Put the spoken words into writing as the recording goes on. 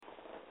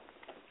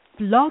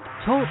Blog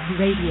Talk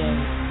Radio.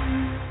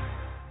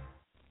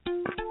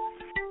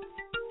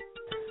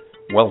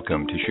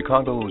 Welcome to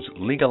Chicago's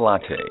Legal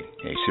Latte,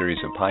 a series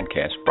of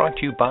podcasts brought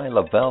to you by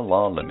Lavelle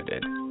Law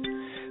Limited.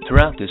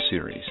 Throughout this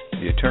series,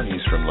 the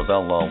attorneys from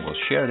Lavelle Law will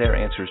share their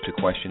answers to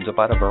questions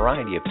about a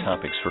variety of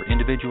topics for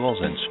individuals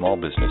and small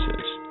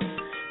businesses.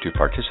 To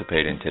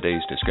participate in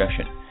today's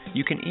discussion,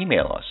 you can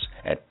email us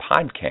at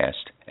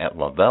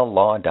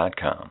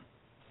podcast@lavellelaw.com.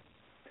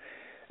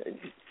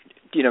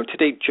 You know,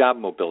 today job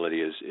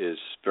mobility is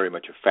very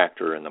much a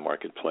factor in the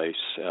marketplace,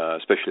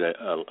 especially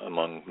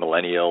among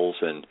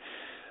millennials and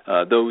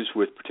those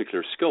with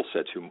particular skill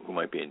sets who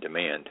might be in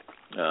demand.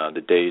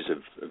 The days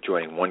of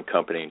joining one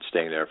company and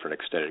staying there for an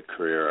extended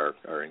career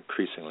are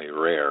increasingly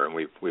rare, and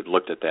we've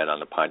looked at that on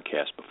the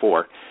podcast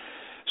before.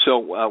 So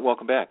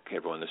welcome back,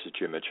 everyone. This is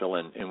Jim Mitchell,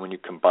 and when you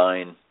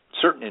combine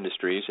certain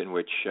industries in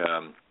which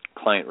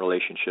client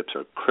relationships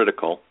are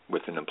critical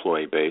with an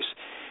employee base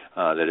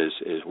that is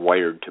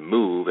wired to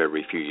move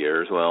every few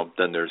years, well,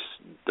 then there's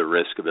the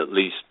risk of at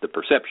least the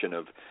perception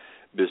of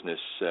business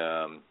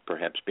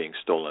perhaps being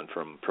stolen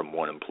from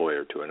one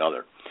employer to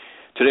another.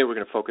 Today we're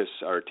going to focus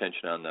our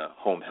attention on the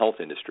home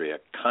health industry, a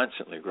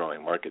constantly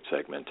growing market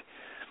segment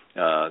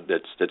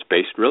that's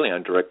based really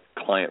on direct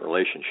client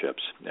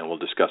relationships, and we'll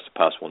discuss the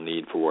possible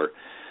need for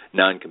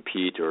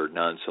non-compete or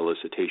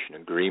non-solicitation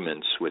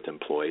agreements with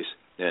employees.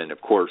 And,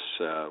 of course,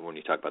 when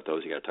you talk about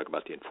those, you got to talk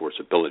about the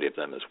enforceability of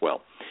them as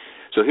well.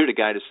 So here to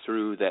guide us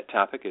through that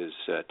topic is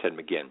Ted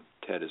McGinn.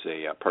 Ted is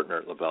a partner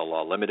at Lavelle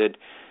Law Limited,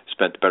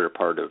 spent the better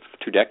part of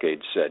 2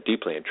 decades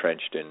deeply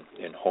entrenched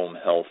in home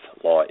health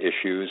law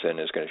issues, and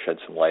is going to shed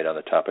some light on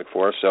the topic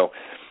for us. So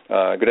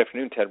good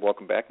afternoon, Ted.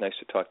 Welcome back. Nice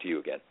to talk to you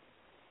again.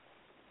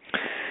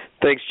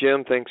 Thanks,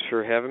 Jim. Thanks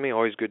for having me.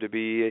 Always good to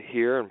be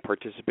here and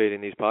participate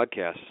in these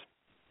podcasts.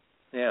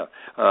 Yeah,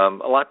 a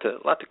lot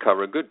to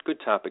cover. A good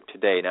topic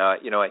today. Now,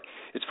 you know,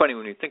 it's funny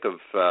when you think of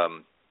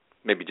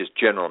maybe just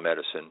general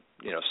medicine.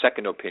 You know,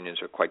 second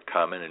opinions are quite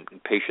common, and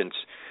patients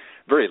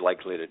very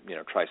likely to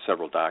try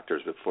several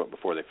doctors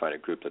before they find a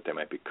group that they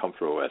might be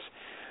comfortable with.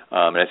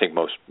 And I think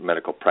most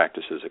medical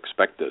practices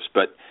expect this.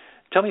 But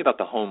tell me about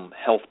the home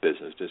health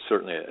business. It's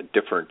certainly a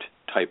different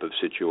type of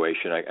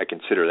situation. I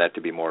consider that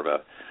to be more of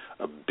a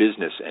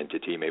business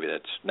entity. Maybe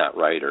that's not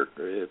right, or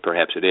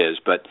perhaps it is.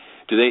 But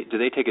do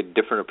they take a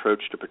different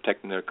approach to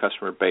protecting their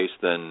customer base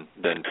than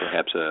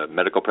perhaps a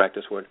medical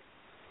practice would?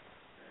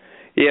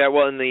 Yeah,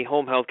 well, in the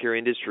home healthcare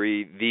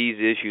industry, these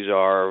issues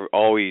are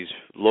always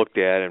looked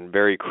at and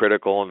very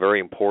critical and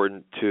very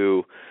important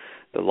to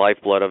the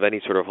lifeblood of any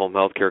sort of home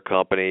healthcare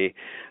company.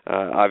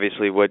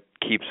 Obviously, what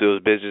keeps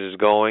those businesses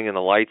going and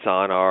the lights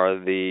on are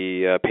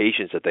the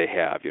patients that they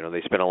have. You know,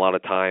 they spend a lot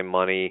of time,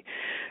 money,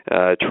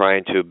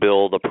 trying to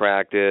build a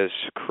practice,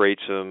 create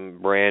some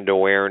brand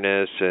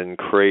awareness, and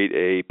create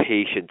a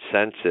patient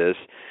census.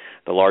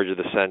 The larger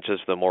the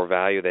census, the more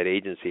value that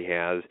agency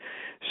has.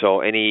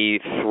 So any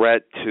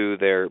threat to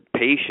their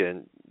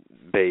patient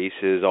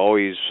base is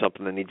always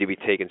something that needs to be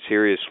taken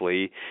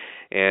seriously.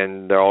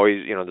 And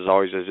there's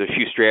always a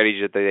few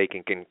strategies that they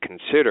can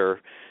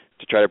consider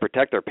to try to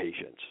protect their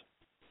patients.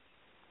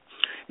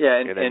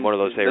 Yeah, and one of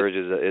those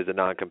areas is a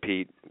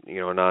non-compete,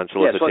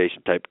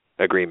 non-solicitation type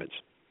agreements.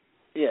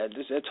 Yeah,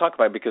 just talk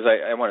about it, because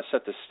I want to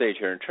set the stage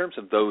here in terms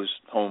of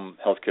those home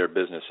healthcare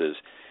businesses.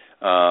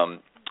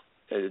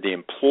 The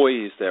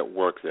employees that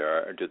work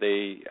there, are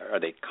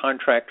they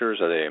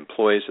contractors? Are they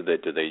employees?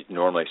 Do they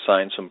normally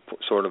sign some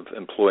sort of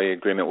employee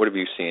agreement? What have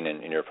you seen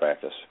in your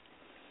practice?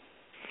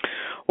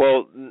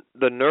 Well,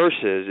 the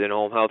nurses in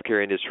home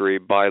healthcare industry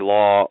by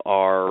law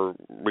are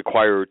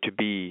required to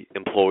be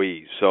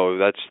employees. So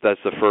that's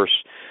the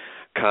first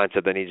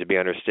concept that needs to be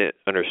understood.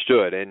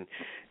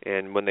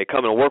 And when they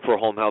come and work for a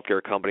home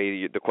healthcare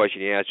company, the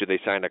question you ask, do they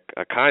sign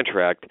a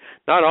contract?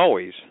 Not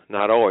always.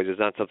 It's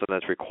not something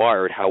that's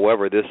required.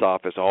 However, this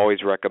office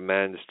always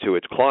recommends to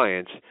its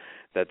clients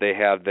that they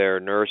have their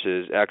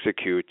nurses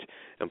execute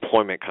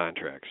employment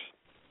contracts.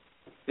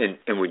 And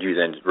would you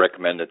then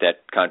recommend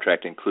that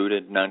contract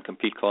included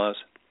non-compete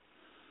clause?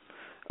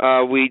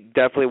 We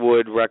definitely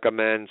would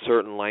recommend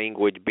certain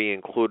language be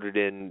included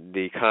in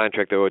the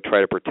contract that would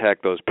try to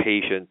protect those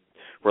patient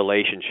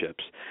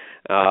relationships.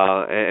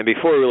 And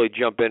before we really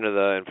jump into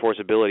the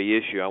enforceability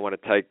issue, I want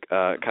to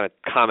kind of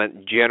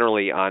comment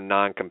generally on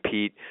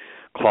non-compete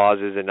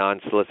clauses and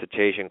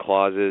non-solicitation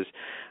clauses.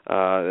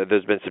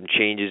 There's been some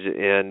changes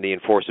in the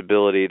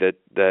enforceability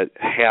that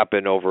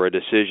happened over a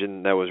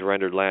decision that was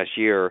rendered last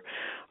year.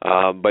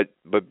 But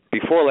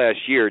before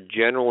last year,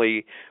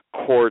 generally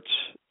courts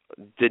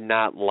did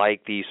not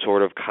like these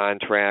sort of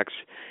contracts.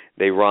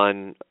 They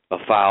run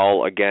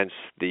afoul against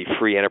the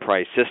free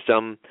enterprise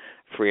system.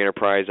 Free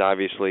enterprise,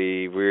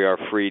 obviously, we are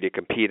free to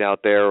compete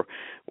out there.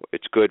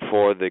 It's good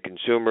for the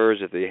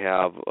consumers if they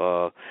have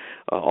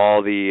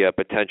all the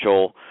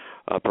potential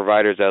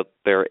providers out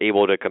there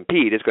able to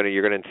compete.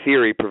 You're going to, in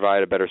theory,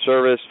 provide a better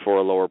service for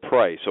a lower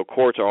price. So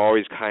courts are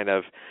always kind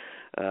of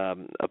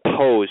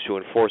opposed to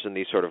enforcing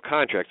these sort of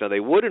contracts. Now, they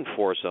would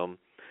enforce them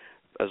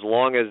as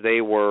long as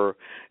they were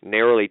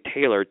narrowly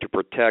tailored to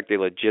protect a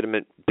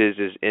legitimate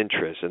business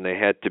interest, and they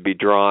had to be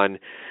drawn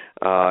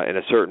in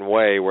a certain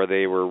way where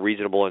they were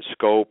reasonable in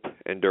scope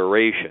and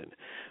duration.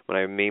 What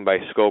I mean by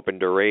scope and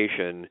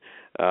duration,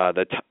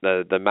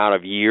 the amount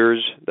of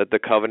years that the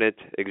covenant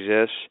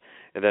exists,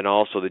 and then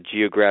also the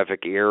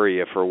geographic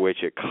area for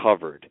which it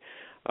covered.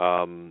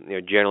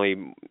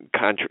 Generally,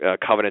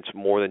 covenants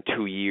more than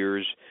 2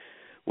 years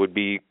would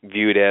be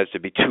viewed as to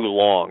be too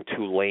long,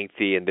 too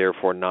lengthy, and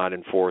therefore not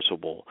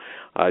enforceable.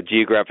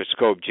 Geographic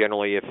scope,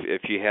 generally,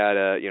 if you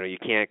had you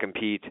can't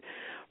compete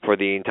for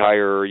the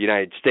entire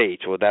United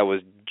States, well, that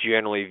was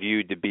generally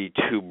viewed to be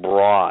too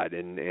broad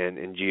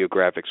in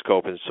geographic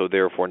scope, and so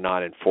therefore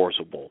not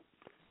enforceable.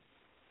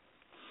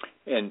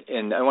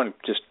 And I want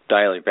to just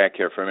dial it back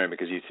here for a minute,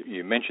 because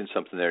you mentioned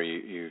something there.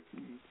 You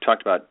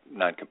talked about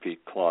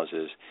non-compete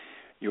clauses.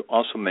 You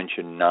also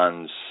mentioned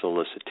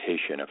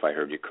non-solicitation, if I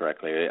heard you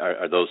correctly.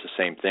 Are those the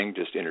same thing,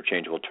 just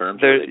interchangeable terms?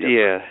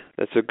 Yeah,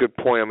 that's a good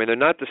point. I mean, they're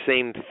not the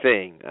same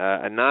thing.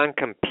 A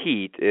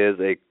non-compete is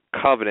a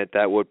covenant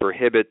that would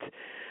prohibit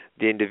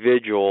the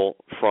individual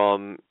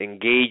from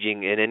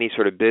engaging in any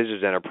sort of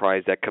business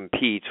enterprise that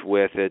competes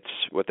with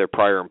their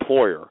prior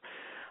employer.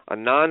 A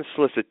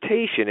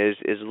non-solicitation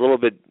is a little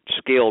bit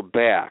scaled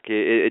back.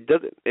 It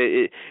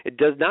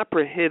does not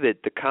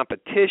prohibit the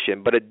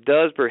competition, but it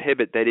does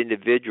prohibit that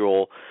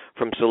individual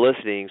from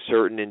soliciting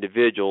certain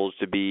individuals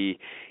to be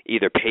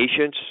either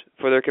patients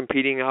for their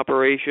competing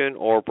operation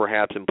or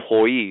perhaps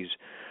employees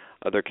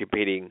of their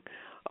competing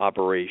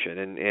operation.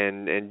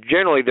 And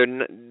generally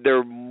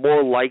they're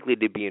more likely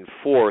to be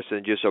enforced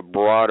than just a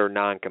broader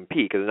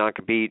non-compete, because a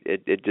non-compete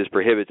it just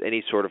prohibits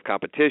any sort of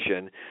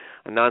competition.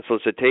 A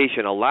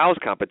non-solicitation allows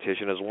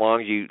competition as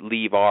long as you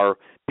leave our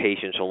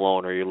patients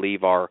alone or you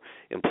leave our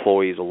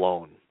employees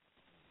alone.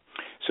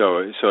 So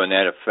in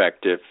that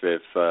effect,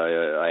 if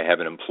I have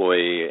an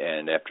employee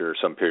and after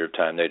some period of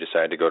time they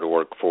decide to go to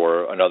work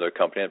for another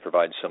company and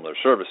provide similar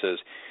services,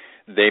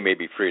 they may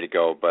be free to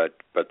go, but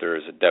there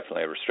is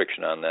definitely a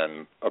restriction on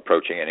them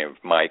approaching any of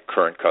my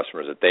current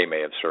customers that they may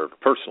have served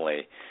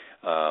personally.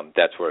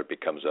 That's where it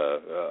becomes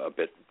a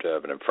bit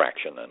of an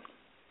infraction then.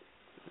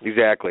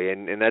 Exactly,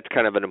 and that's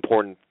kind of an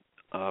important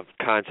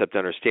concept to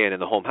understand in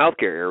the home health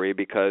care area,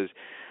 because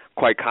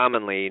quite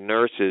commonly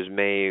nurses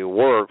may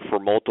work for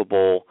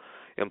multiple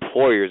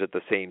employers at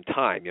the same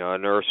time. A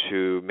nurse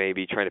who may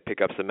be trying to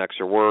pick up some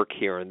extra work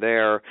here and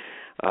there,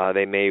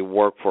 they may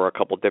work for a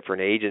couple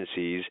different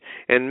agencies,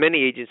 and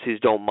many agencies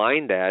don't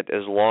mind that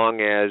as long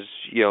as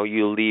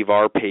you leave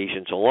our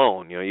patients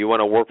alone. You want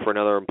to work for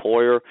another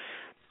employer,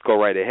 go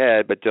right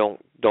ahead, but don't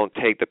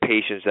take the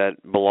patients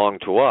that belong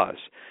to us.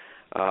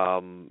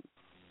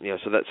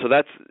 So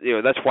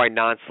that's why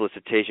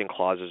non-solicitation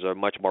clauses are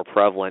much more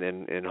prevalent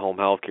in home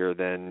health care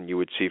than you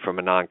would see from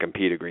a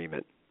non-compete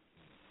agreement.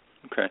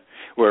 Okay.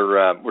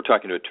 We're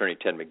talking to attorney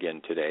Ted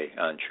McGinn today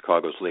on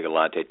Chicago's Legal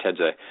Latte. Ted's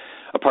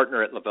a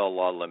partner at Lavelle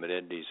Law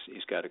Limited.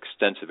 He's got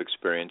extensive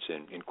experience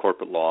in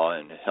corporate law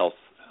and health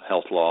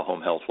law,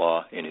 home health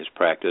law in his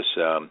practice.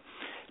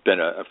 He's been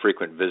a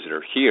frequent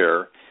visitor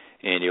here,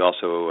 and you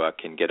also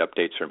can get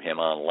updates from him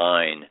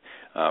online,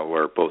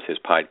 where both his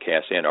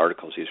podcasts and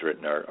articles he's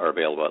written are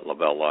available at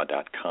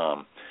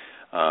lavellelaw.com.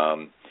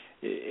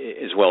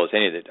 As well as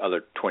any of the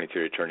other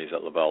 23 attorneys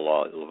at Lavelle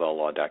Law.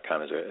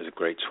 lavellelaw.com is a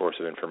great source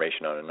of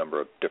information on a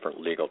number of different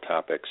legal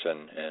topics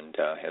and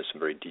has some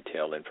very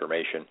detailed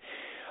information.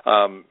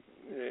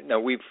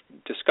 Now, we've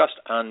discussed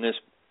on this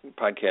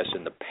podcast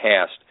in the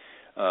past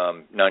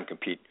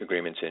non-compete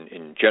agreements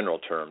in general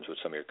terms with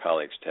some of your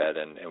colleagues, Ted,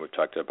 and we've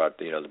talked about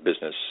the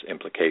business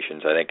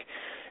implications. I think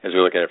as we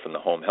look at it from the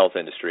home health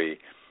industry,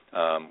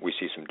 we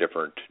see some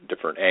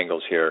different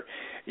angles here.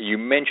 You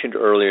mentioned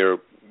earlier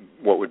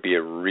what would be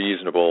a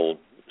reasonable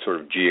sort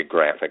of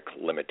geographic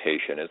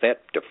limitation. Is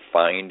that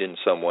defined in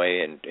some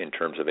way in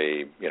terms of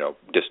a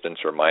distance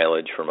or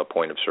mileage from a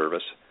point of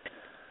service?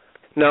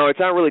 No, it's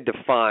not really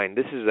defined.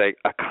 This is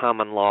a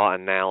common law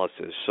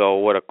analysis. So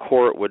what a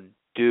court would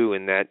do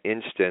in that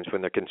instance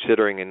when they're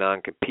considering a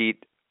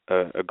non-compete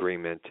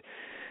agreement,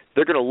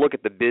 they're going to look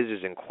at the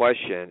business in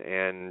question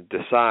and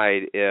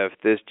decide if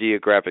this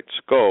geographic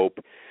scope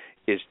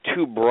is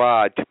too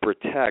broad to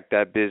protect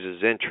that business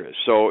interest.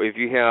 So if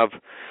you have,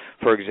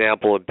 for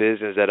example, a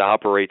business that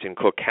operates in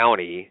Cook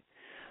County,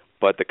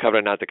 but the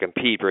covenant not to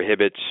compete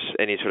prohibits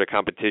any sort of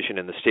competition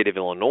in the state of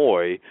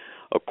Illinois,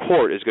 a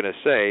court is going to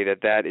say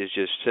that is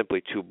just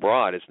simply too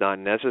broad. It's not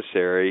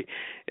necessary.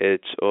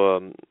 It's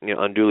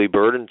unduly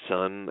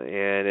burdensome,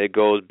 and it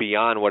goes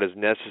beyond what is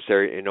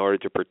necessary in order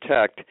to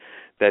protect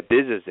that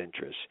business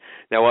interest.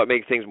 Now, what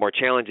makes things more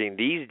challenging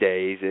these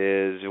days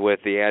is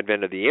with the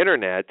advent of the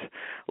Internet,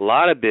 a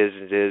lot of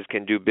businesses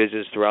can do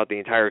business throughout the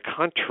entire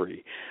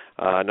country.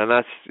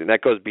 Now,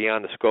 that goes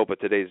beyond the scope of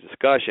today's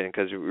discussion,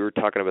 because we were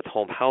talking about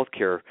home health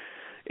care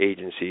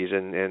agencies,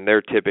 and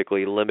they're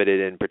typically limited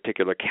in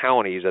particular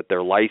counties that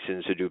they're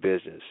licensed to do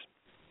business.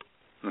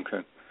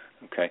 Okay.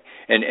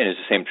 And is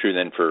the same true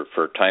then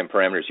for time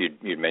parameters?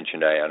 You'd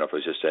mentioned, I don't know if it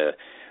was just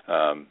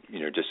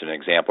just an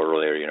example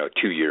earlier,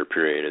 2-year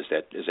period,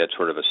 is that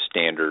sort of a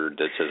standard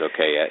that says,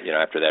 okay,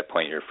 after that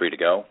point you're free to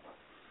go?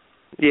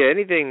 Yeah,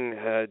 anything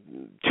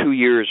 2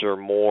 years or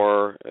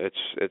more,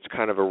 it's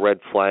kind of a red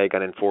flag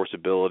on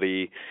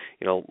enforceability.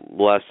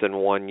 Less than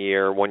 1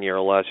 year, 1 year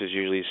or less is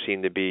usually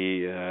seen to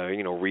be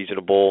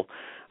reasonable.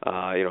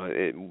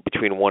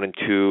 Between 1 and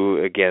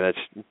 2, again,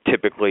 that's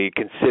typically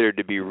considered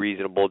to be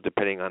reasonable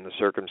depending on the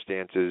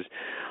circumstances.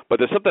 But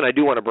there's something I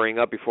do want to bring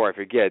up before I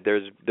forget.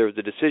 There's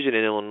a decision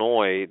in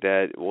Illinois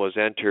that was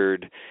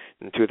entered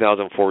in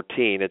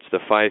 2014. It's the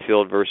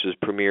Fifield versus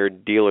Premier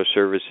Dealer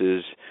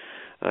Services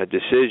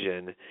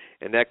decision,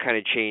 and that kind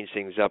of changed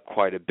things up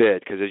quite a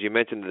bit, because as you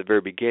mentioned at the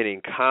very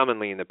beginning,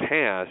 commonly in the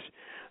past,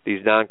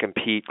 these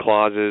non-compete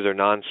clauses or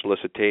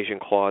non-solicitation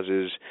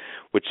clauses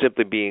would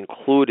simply be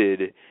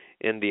included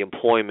in the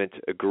employment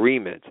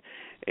agreement,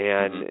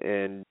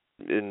 and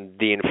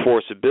the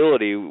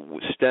enforceability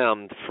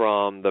stemmed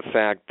from the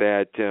fact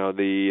that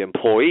the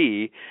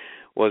employee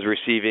was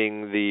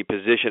receiving the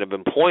position of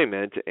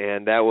employment,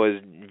 and that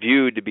was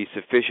viewed to be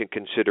sufficient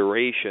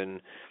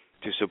consideration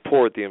to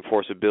support the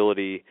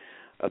enforceability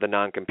of the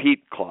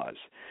non-compete clause.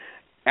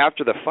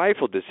 After the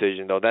Fifield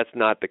decision, though, that's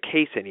not the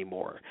case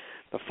anymore.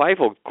 The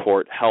Fifield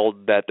court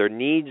held that there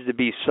needs to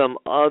be some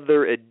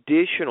other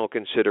additional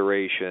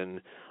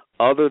consideration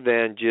other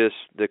than just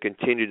the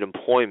continued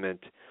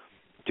employment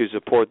to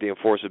support the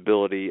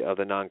enforceability of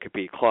the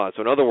non-compete clause.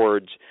 So in other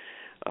words,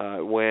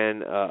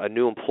 when a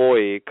new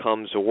employee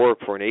comes to work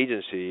for an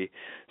agency,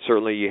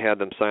 certainly you have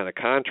them sign a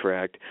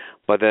contract,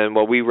 but then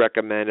what we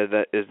recommend is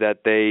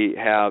that they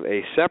have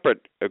a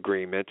separate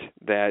agreement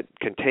that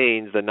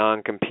contains the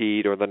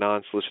non-compete or the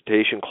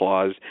non-solicitation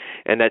clause,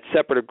 and that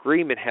separate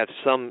agreement has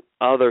some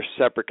other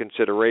separate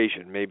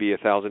consideration, maybe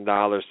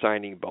 $1,000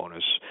 signing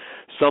bonus,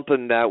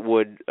 something that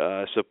would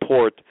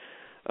support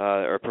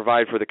or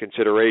provide for the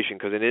consideration,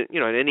 because in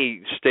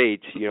any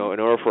state, in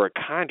order for a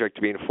contract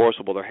to be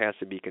enforceable, there has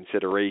to be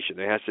consideration.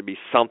 There has to be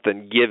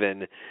something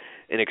given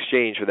in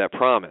exchange for that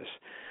promise.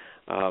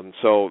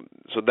 So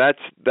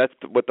that's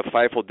what the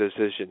Fifield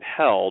decision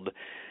held,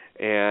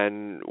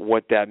 and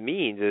what that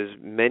means is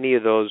many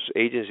of those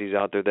agencies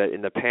out there that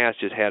in the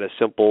past just had a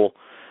simple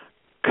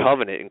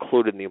covenant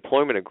included in the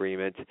employment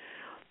agreement,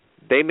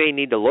 they may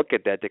need to look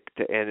at that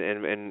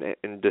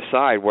and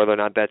decide whether or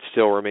not that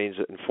still remains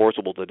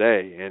enforceable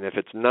today. And if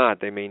it's not,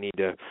 they may need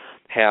to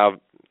have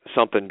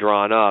something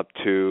drawn up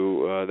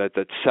to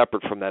that's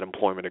separate from that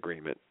employment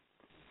agreement.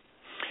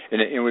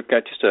 And we've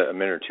got just a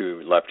minute or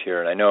two left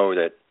here, and I know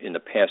that in the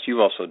past you've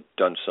also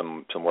done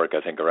some work, I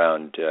think,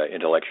 around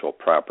intellectual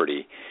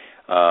property.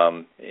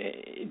 Do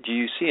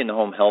you see in the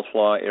home health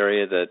law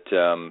area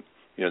that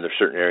there's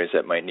certain areas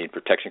that might need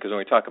protection? Because when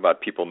we talk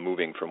about people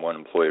moving from one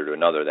employer to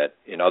another, that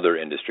in other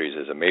industries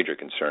is a major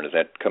concern. Does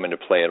that come into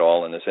play at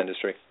all in this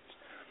industry?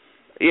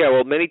 Yeah,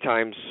 well, many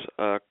times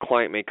a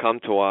client may come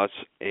to us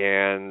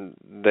and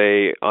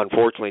they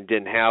unfortunately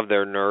didn't have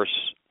their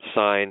nurse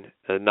sign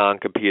a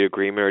non-compete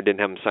agreement or didn't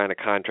have them sign a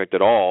contract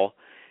at all,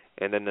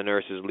 and then the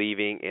nurse is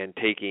leaving and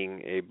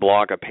taking a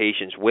block of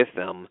patients with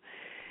them,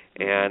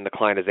 and the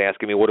client is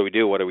asking me, what do we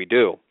do?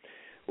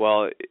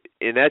 Well,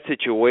 in that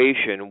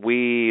situation,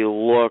 we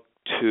look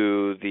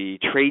to the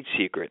Trade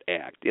Secret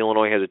Act.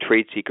 Illinois has a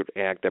Trade Secret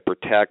Act that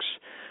protects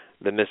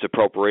the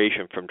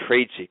misappropriation from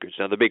trade secrets.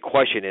 Now, the big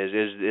question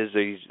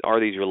are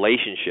these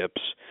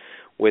relationships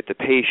with the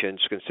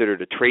patients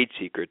considered a trade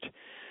secret?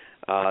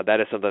 That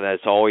is something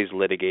that's always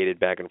litigated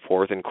back and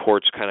forth, and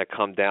courts kind of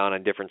come down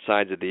on different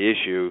sides of the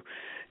issue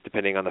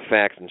depending on the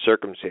facts and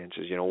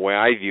circumstances. The way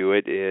I view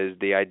it is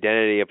the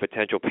identity of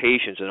potential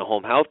patients in a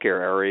home health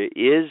care area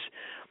is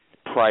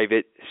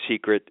private,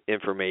 secret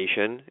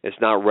information. It's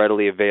not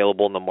readily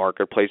available in the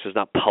marketplace. It's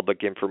not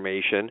public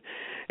information.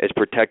 It's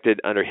protected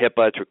under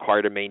HIPAA. It's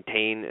required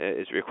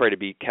to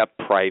be kept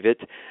private.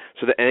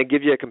 And it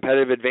gives you a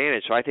competitive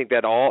advantage. So I think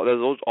that all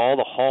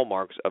the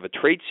hallmarks of a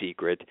trade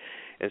secret.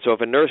 And so if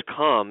a nurse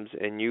comes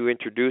and you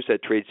introduce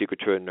that trade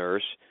secret to a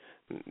nurse,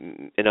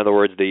 in other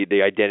words,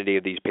 the identity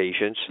of these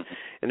patients,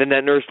 and then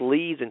that nurse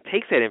leaves and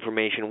takes that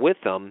information with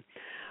them,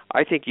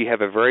 I think you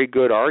have a very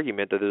good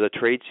argument that there's a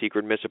trade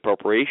secret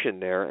misappropriation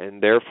there,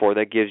 and therefore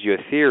that gives you a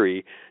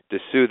theory to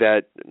sue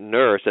that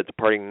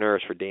departing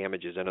nurse for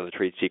damages under the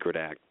Trade Secret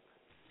Act.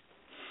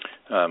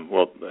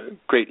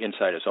 Great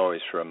insight as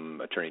always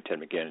from Attorney Ted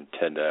McGinn.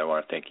 Ted, I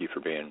want to thank you for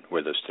being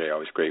with us today.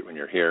 Always great when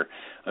you're here.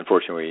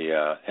 Unfortunately, we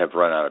have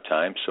run out of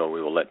time, so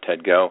we will let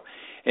Ted go.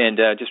 And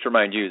just to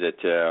remind you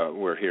that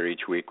we're here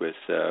each week with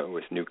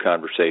new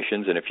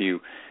conversations, and if you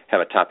have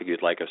a topic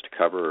you'd like us to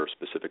cover or a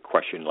specific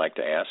question you'd like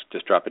to ask,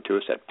 just drop it to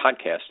us at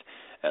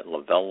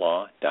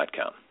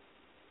podcast@lavelllaw.com.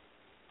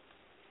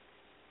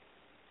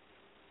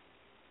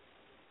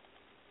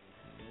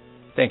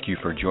 Thank you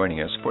for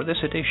joining us for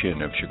this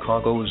edition of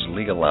Chicago's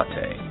Legal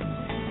Latte.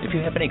 If you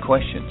have any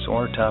questions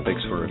or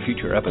topics for a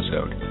future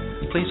episode,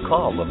 please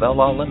call Lavelle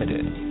Law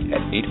Limited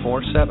at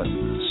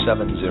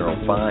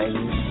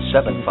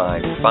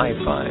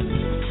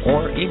 847-705-7555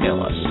 or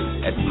email us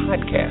at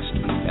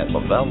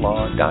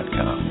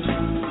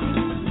podcast@lavelllaw.com.